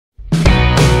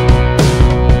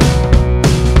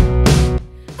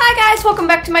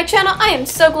welcome back to my channel. I am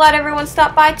so glad everyone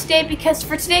stopped by today because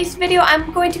for today's video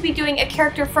I'm going to be doing a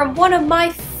character from one of my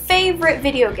favorite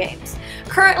video games.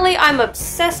 Currently I'm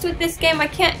obsessed with this game. I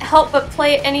can't help but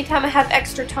play it anytime I have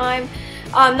extra time.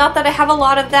 Not that I have a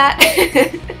lot of that.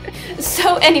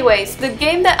 So anyways, the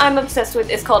game that I'm obsessed with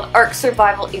is called ARK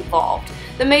Survival Evolved.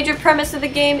 The major premise of the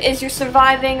game is you're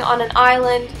surviving on an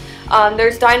island.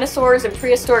 There's dinosaurs and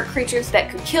prehistoric creatures that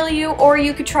could kill you, or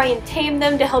you could try and tame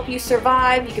them to help you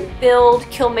survive. You can build,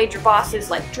 kill major bosses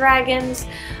like dragons.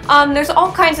 There's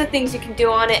all kinds of things you can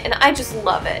do on it, and I just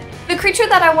love it. The creature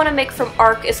that I want to make from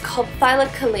ARK is called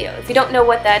Thylacoleo. If you don't know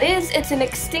what that is, it's an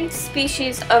extinct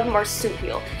species of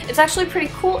marsupial. It's actually pretty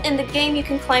cool. In the game you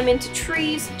can climb into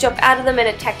trees, jump out of them and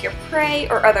attack your prey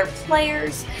or other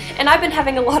players, and I've been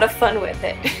having a lot of fun with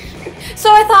it. So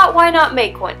I thought, why not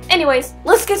make one? Anyways,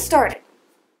 let's get started.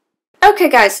 Okay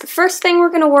guys, the first thing we're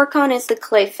going to work on is the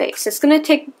clay face. It's going to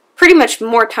take pretty much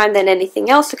more time than anything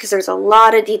else because there's a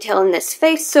lot of detail in this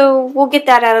face, so we'll get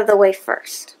that out of the way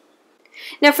first.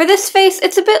 Now for this face,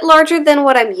 it's a bit larger than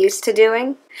what I'm used to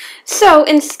doing. So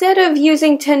instead of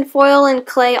using tinfoil and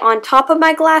clay on top of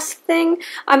my glass thing,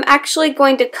 I'm actually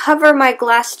going to cover my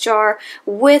glass jar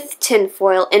with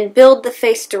tinfoil and build the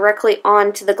face directly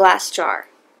onto the glass jar.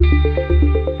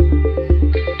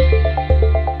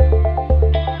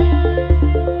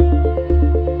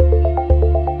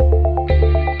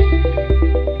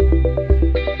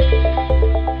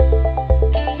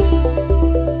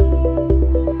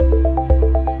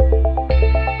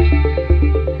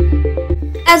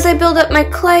 As I build up my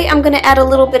clay, I'm going to add a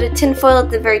little bit of tinfoil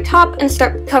at the very top and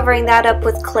start covering that up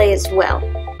with clay as well.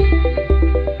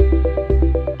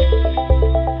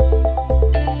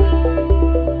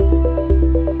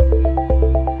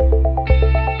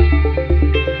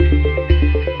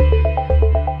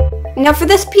 Now for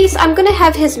this piece, I'm going to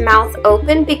have his mouth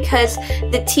open because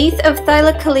the teeth of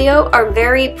Thylacoleo are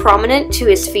very prominent to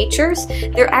his features.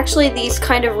 They're actually these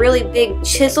kind of really big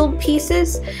chiseled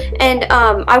pieces, and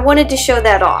I wanted to show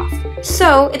that off.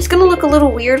 So it's going to look a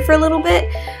little weird for a little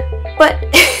bit, but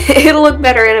it'll look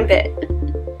better in a bit.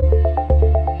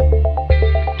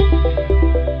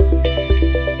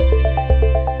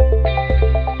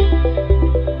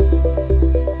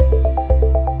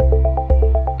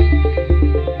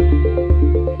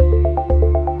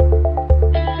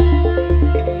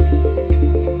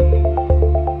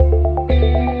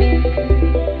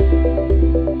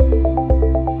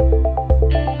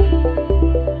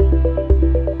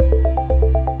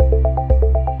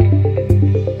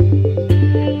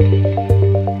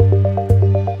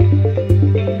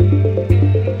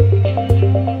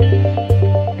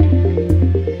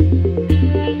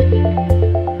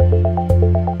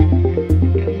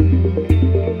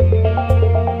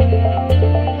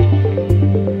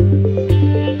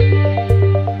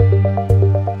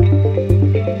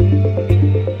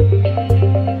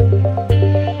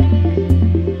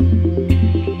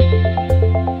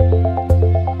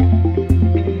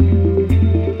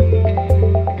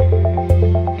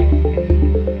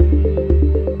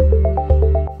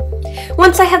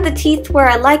 Once I have the teeth where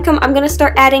I like them, I'm going to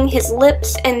start adding his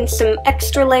lips and some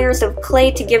extra layers of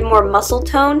clay to give more muscle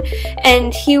tone,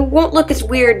 and he won't look as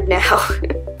weird now.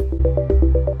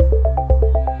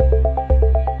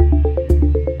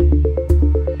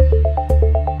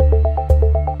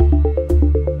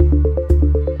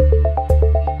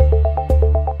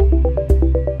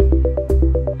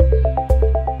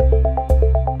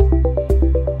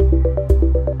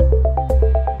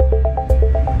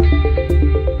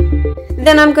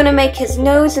 Then I'm going to make his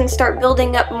nose and start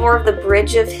building up more of the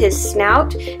bridge of his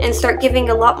snout and start giving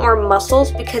a lot more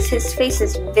muscles because his face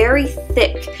is very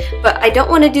thick. But I don't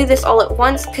want to do this all at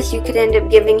once because you could end up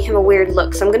giving him a weird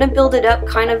look. So I'm going to build it up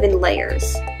kind of in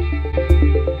layers.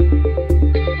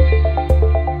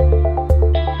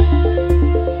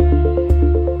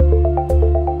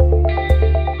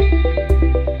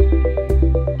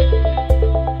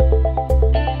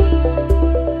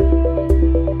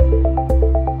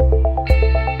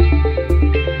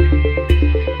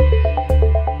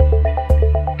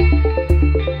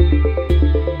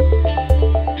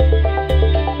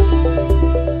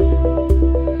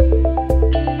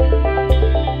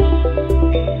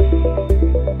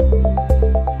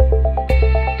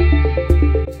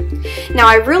 Now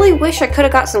I really wish I could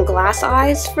have got some glass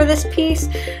eyes for this piece,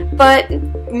 but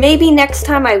maybe next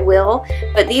time I will.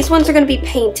 But these ones are going to be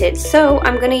painted, so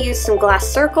I'm going to use some glass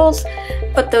circles,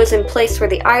 put those in place where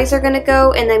the eyes are going to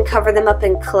go, and then cover them up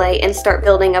in clay and start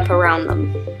building up around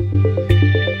them.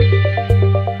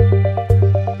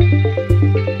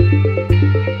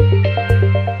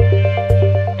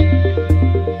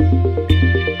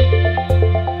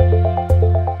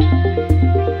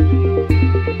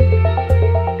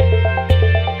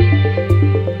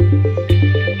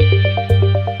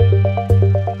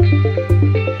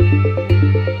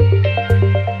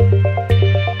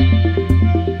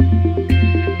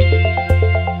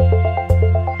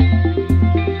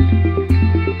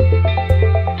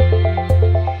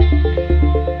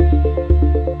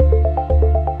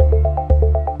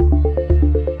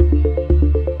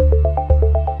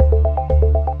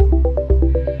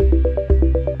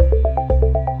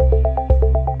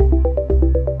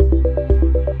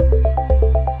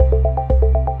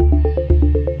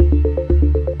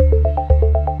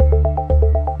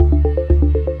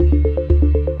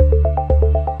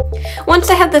 Once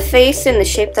I have the face in the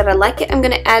shape that I like it, I'm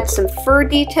going to add some fur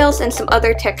details and some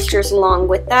other textures along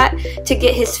with that to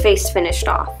get his face finished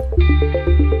off.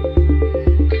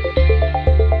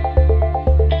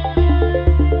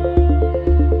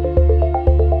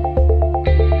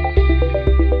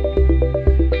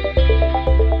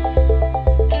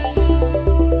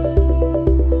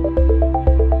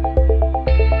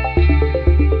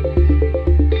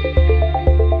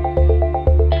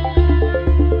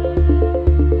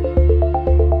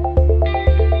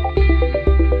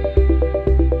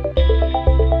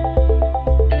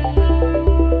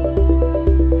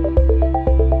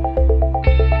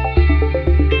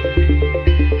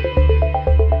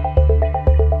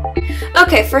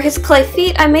 Okay, for his clay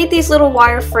feet, I made these little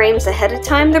wire frames ahead of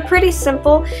time. They're pretty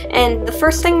simple, and the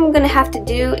first thing I'm going to have to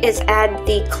do is add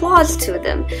the claws to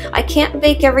them. I can't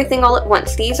bake everything all at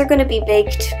once. These are going to be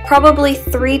baked probably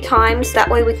 3 times, that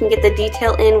way we can get the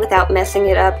detail in without messing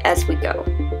it up as we go.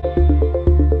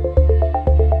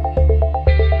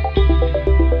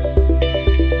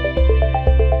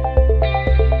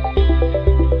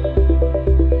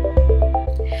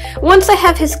 Once I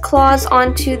have his claws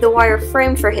onto the wire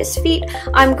frame for his feet,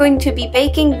 I'm going to be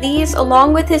baking these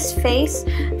along with his face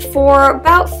for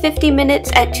about 50 minutes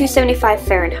at 275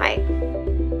 Fahrenheit.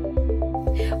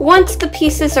 Once the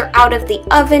pieces are out of the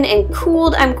oven and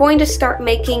cooled, I'm going to start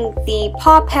making the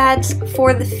paw pads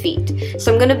for the feet.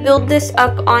 So I'm going to build this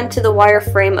up onto the wire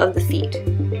frame of the feet.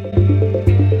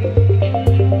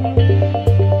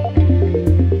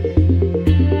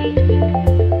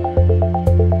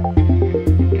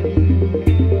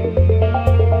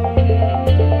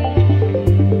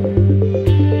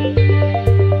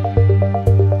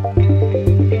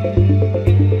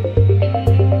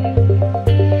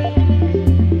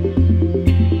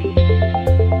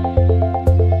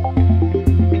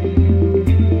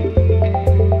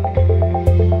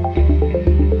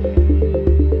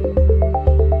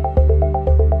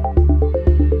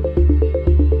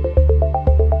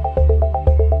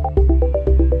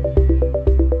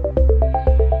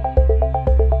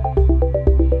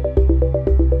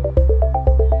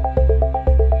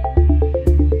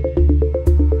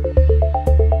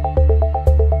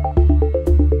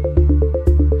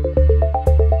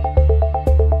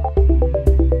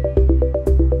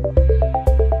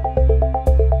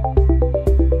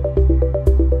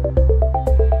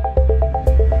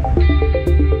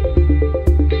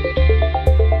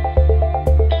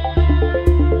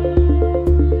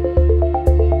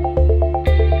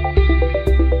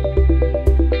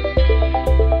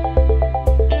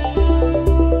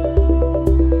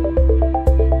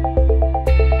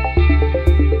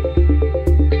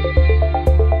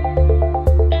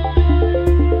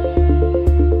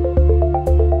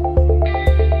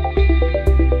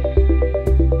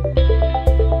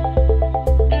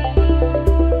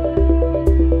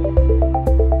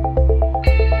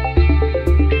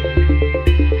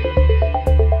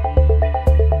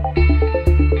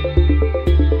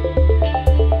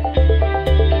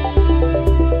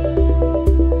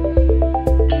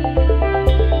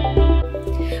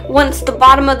 Once the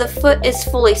bottom of the foot is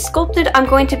fully sculpted, I'm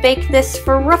going to bake this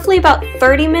for roughly about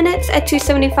 30 minutes at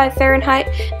 275 Fahrenheit,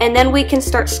 and then we can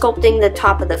start sculpting the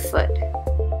top of the foot.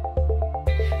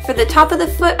 For the top of the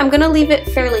foot, I'm going to leave it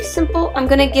fairly simple. I'm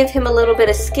going to give him a little bit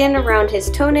of skin around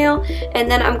his toenail, and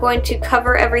then I'm going to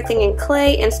cover everything in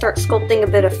clay and start sculpting a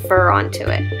bit of fur onto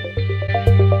it.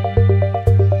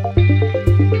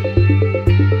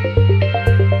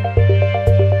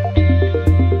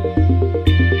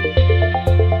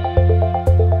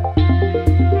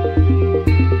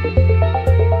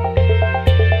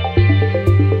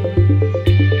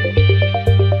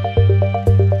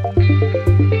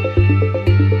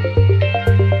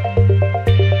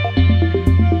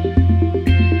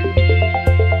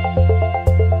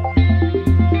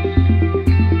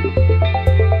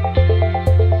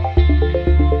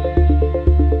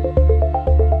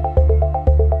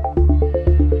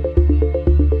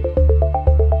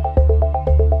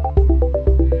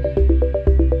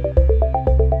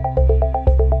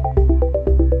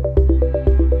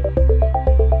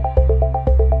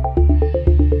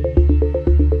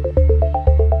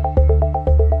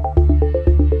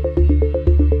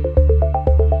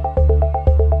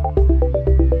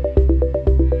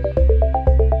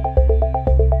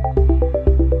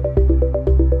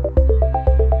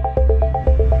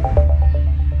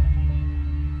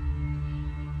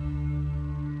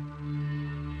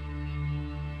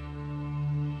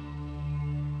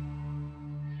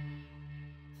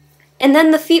 And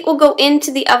then the feet will go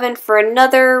into the oven for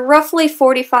another roughly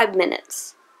 45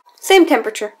 minutes. Same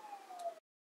temperature.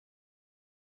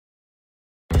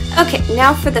 Okay,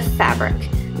 now for the fabric.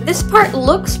 This part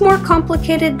looks more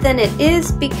complicated than it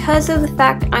is because of the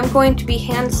fact I'm going to be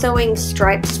hand sewing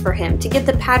stripes for him to get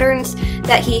the patterns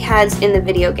that he has in the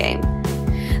video game.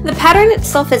 The pattern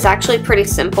itself is actually pretty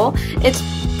simple. It's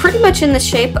pretty much in the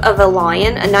shape of a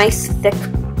lion, a nice thick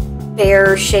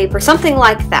bear shape or something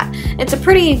like that. It's a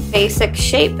pretty basic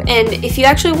shape, and if you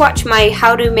actually watch my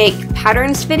how to make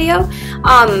patterns video,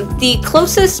 the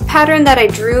closest pattern that I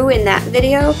drew in that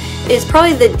video is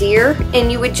probably the deer,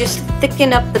 and you would just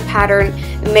thicken up the pattern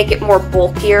and make it more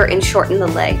bulkier and shorten the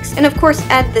legs, and of course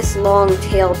add this long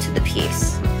tail to the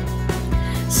piece.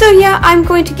 So yeah, I'm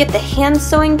going to get the hand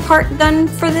sewing part done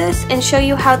for this and show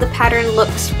you how the pattern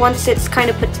looks once it's kind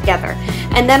of put together.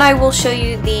 And then I will show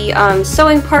you the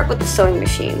sewing part with the sewing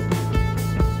machine.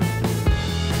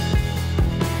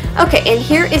 Okay, and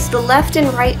here is the left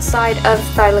and right side of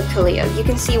Thylacoleo. You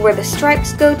can see where the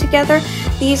stripes go together.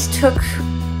 These took,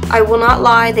 I will not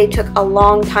lie, they took a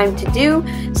long time to do.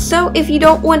 So if you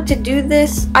don't want to do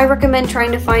this, I recommend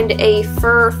trying to find a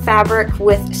fur fabric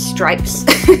with stripes.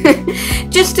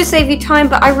 Just to save you time,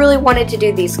 but I really wanted to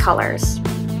do these colors.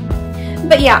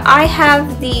 But yeah, I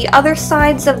have the other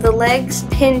sides of the legs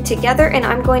pinned together, and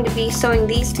I'm going to be sewing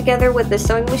these together with the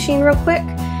sewing machine real quick.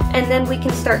 And then we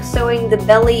can start sewing the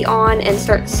belly on and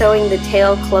start sewing the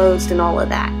tail closed and all of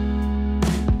that.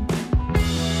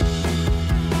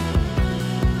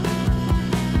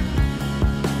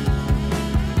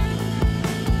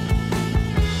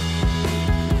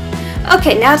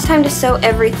 Okay, now it's time to sew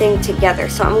everything together.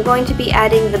 So I'm going to be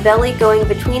adding the belly going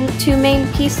between the two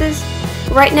main pieces.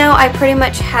 Right now I pretty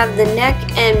much have the neck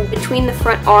and between the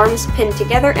front arms pinned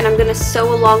together, and I'm going to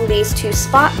sew along these two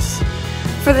spots.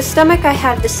 For the stomach, I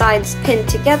have the sides pinned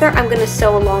together. I'm going to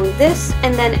sew along this,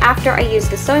 and then after I use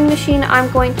the sewing machine,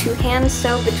 I'm going to hand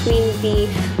sew between the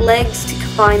legs to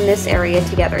combine this area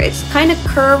together. It's kind of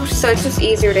curved, so it's just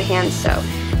easier to hand sew.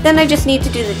 Then I just need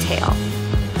to do the tail.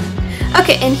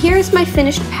 Okay, and here's my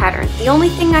finished pattern. The only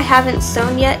thing I haven't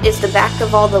sewn yet is the back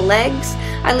of all the legs.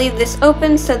 I leave this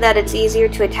open so that it's easier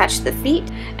to attach the feet,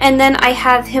 and then I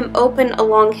have him open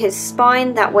along his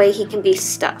spine, that way he can be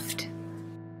stuffed.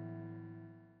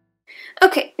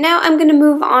 Okay, now I'm going to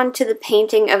move on to the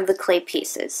painting of the clay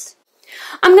pieces.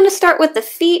 I'm going to start with the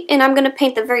feet, and I'm going to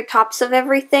paint the very tops of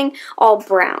everything all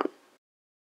brown.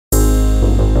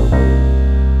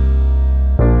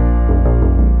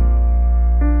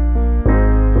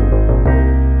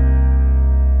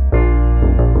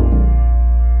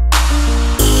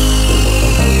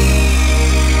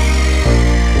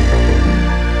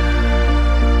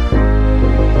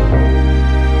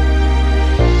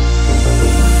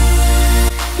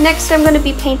 Next, I'm going to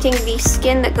be painting the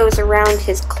skin that goes around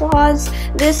his claws.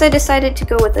 This I decided to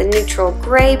go with a neutral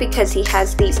gray because he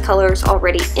has these colors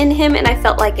already in him, and I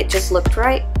felt like it just looked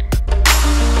right.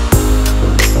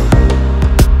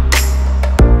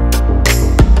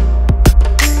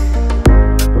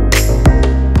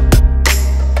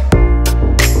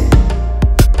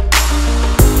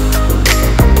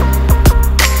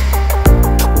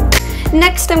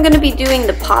 Next, I'm going to be doing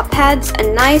the paw pads,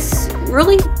 a nice,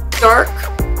 really dark,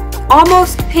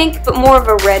 almost pink, but more of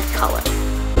a red color.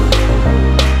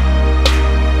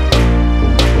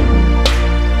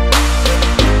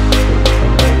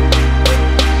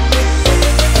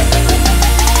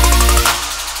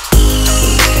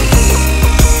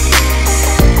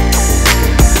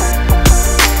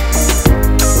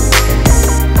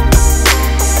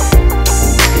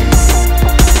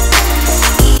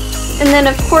 And then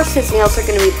of course his nails are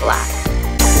going to be black.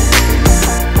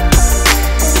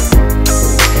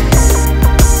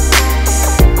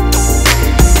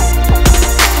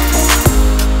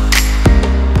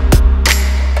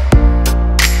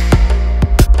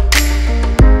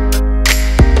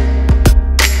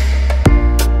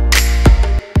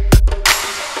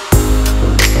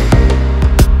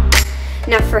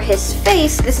 Now for his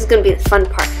face, this is going to be the fun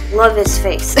part. Love his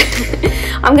face.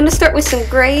 I'm going to start with some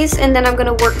grays, and then I'm going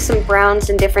to work some browns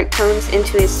and different tones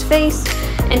into his face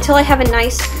until I have a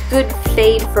nice good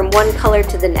fade from one color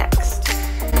to the next.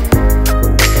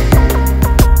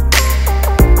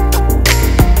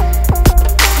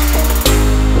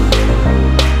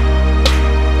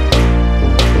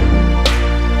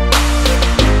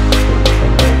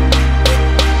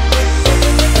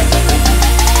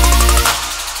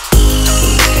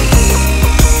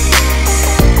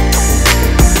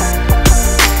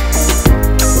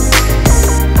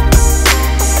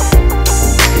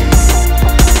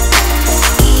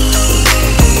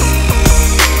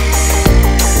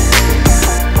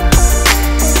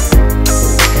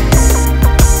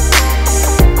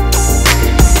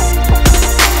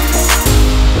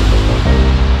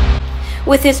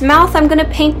 With his mouth, I'm going to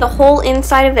paint the whole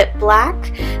inside of it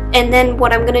black, and then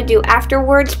what I'm going to do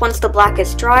afterwards, once the black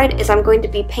is dried, is I'm going to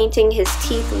be painting his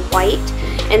teeth white,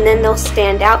 and then they'll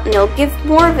stand out and they'll give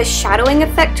more of a shadowing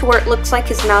effect to where it looks like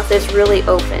his mouth is really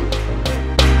open.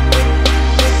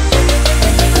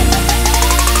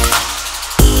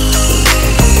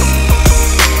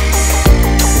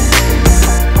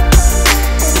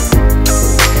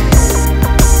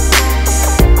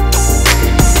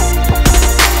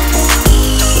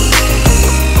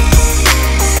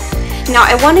 Now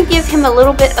I want to give him a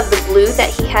little bit of the blue that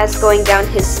he has going down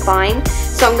his spine,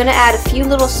 so I'm going to add a few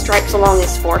little stripes along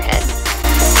his forehead.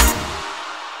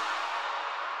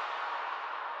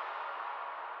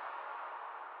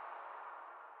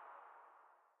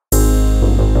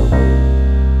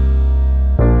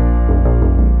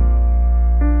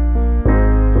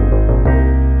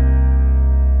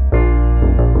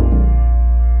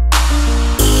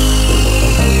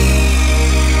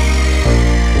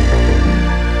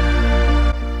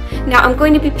 Now I'm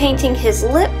going to be painting his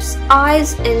lips,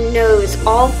 eyes, and nose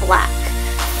all black.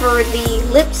 For the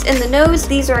lips and the nose,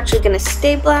 these are actually going to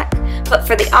stay black, but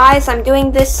for the eyes, I'm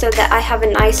doing this so that I have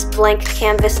a nice blank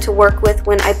canvas to work with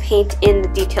when I paint in the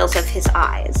details of his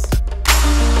eyes.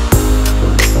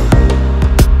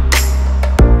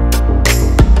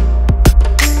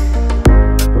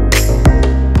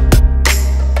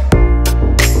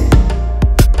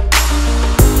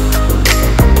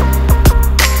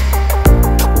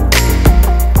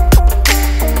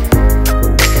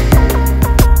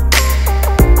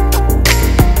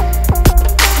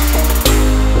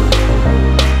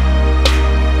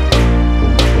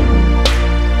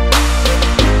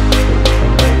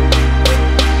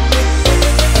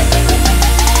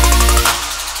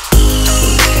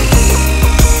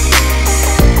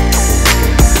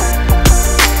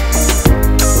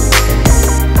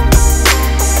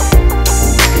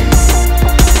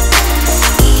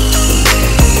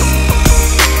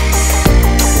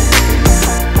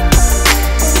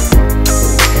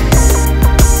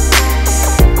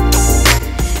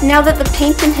 Now that the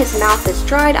paint in his mouth is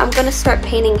dried, I'm going to start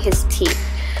painting his teeth.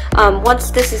 Once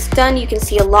this is done, you can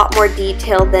see a lot more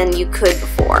detail than you could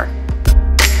before.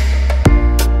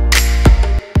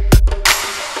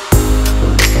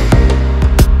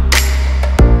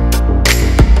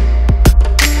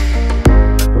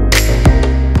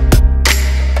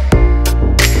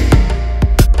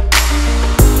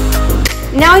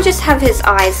 Now I just have his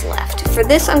eyes left. For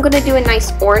this, I'm going to do a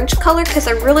nice orange color because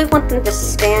I really want them to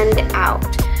stand out.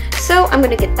 So I'm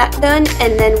going to get that done,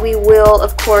 and then we will,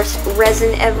 of course,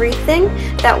 resin everything.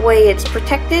 That way it's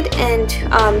protected, and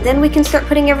then we can start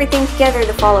putting everything together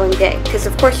the following day, because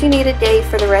of course you need a day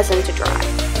for the resin to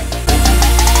dry.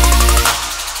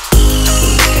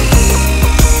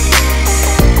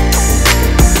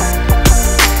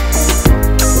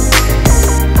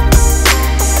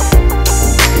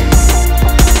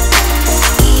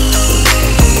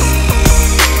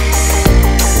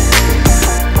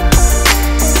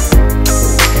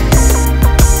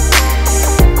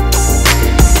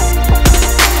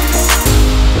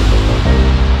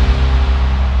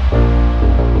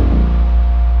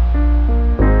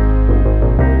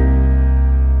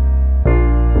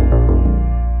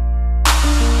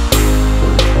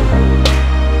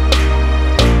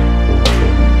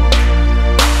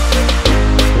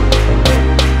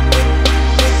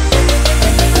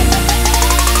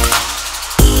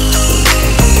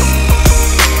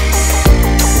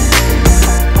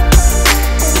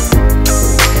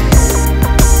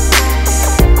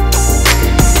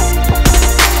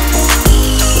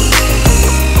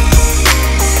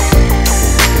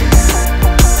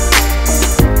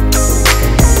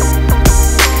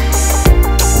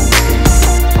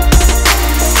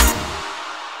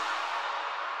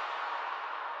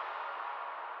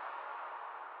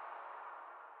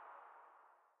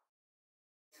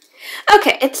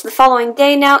 Okay, it's the following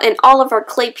day now, and all of our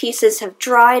clay pieces have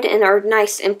dried and are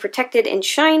nice and protected and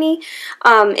shiny,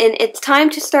 and it's time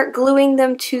to start gluing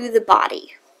them to the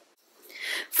body.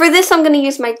 For this, I'm going to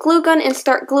use my glue gun and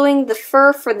start gluing the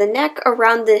fur for the neck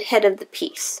around the head of the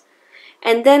piece.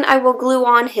 And then I will glue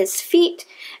on his feet,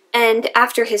 and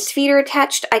after his feet are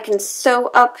attached, I can sew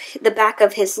up the back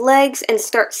of his legs and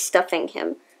start stuffing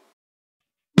him.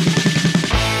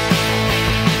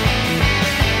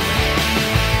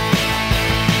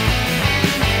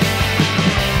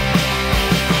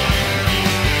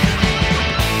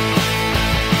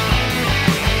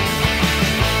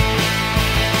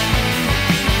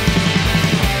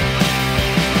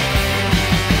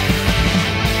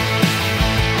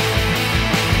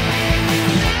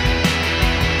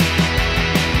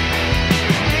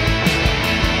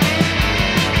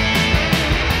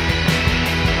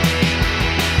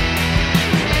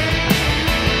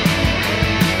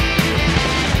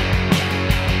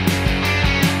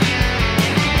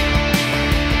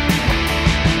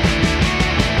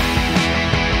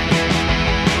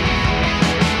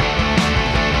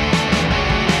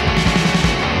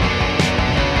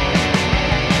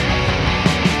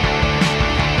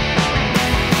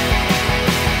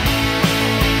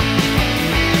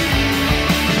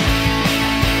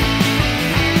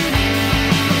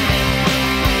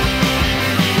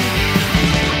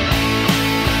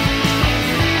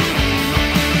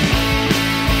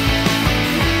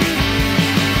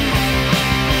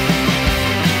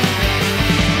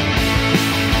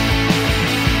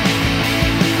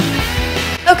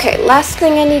 Okay, last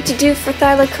thing I need to do for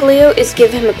Thylacoleo is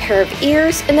give him a pair of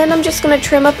ears, and then I'm just going to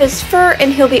trim up his fur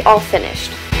and he'll be all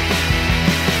finished.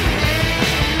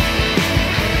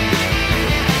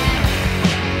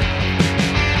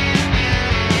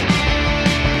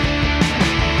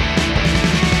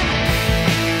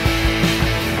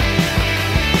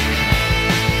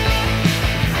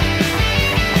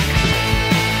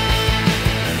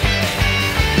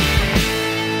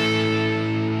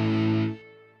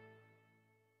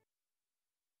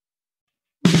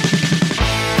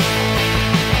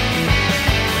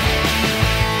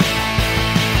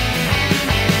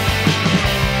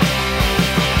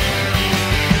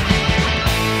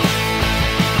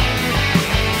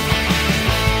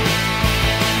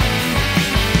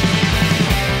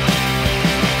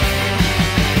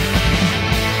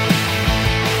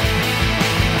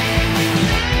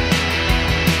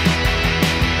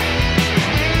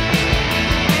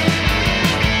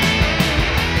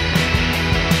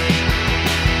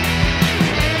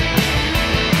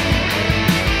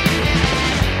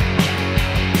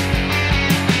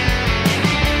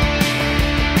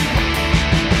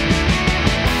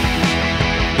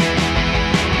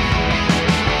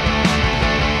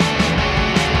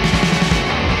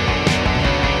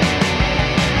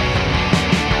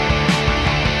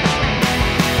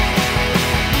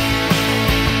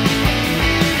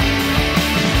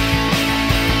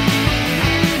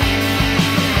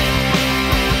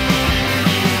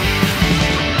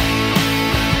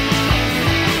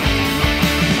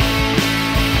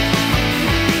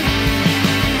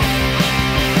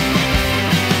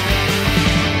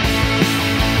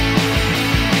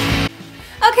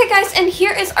 Okay guys, and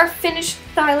here is our finished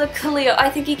Thylacoleo. I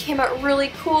think he came out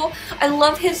really cool. I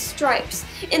love his stripes.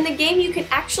 In the game you can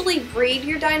actually breed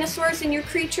your dinosaurs and your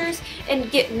creatures and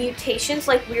get mutations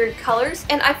like weird colors,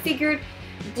 and I figured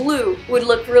blue would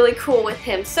look really cool with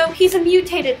him. So he's a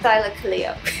mutated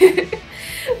Thylacoleo.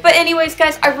 But anyways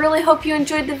guys, I really hope you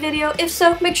enjoyed the video. If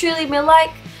so, make sure you leave me a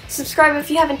like, subscribe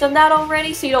if you haven't done that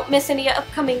already so you don't miss any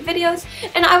upcoming videos,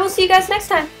 and I will see you guys next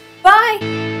time.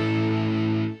 Bye!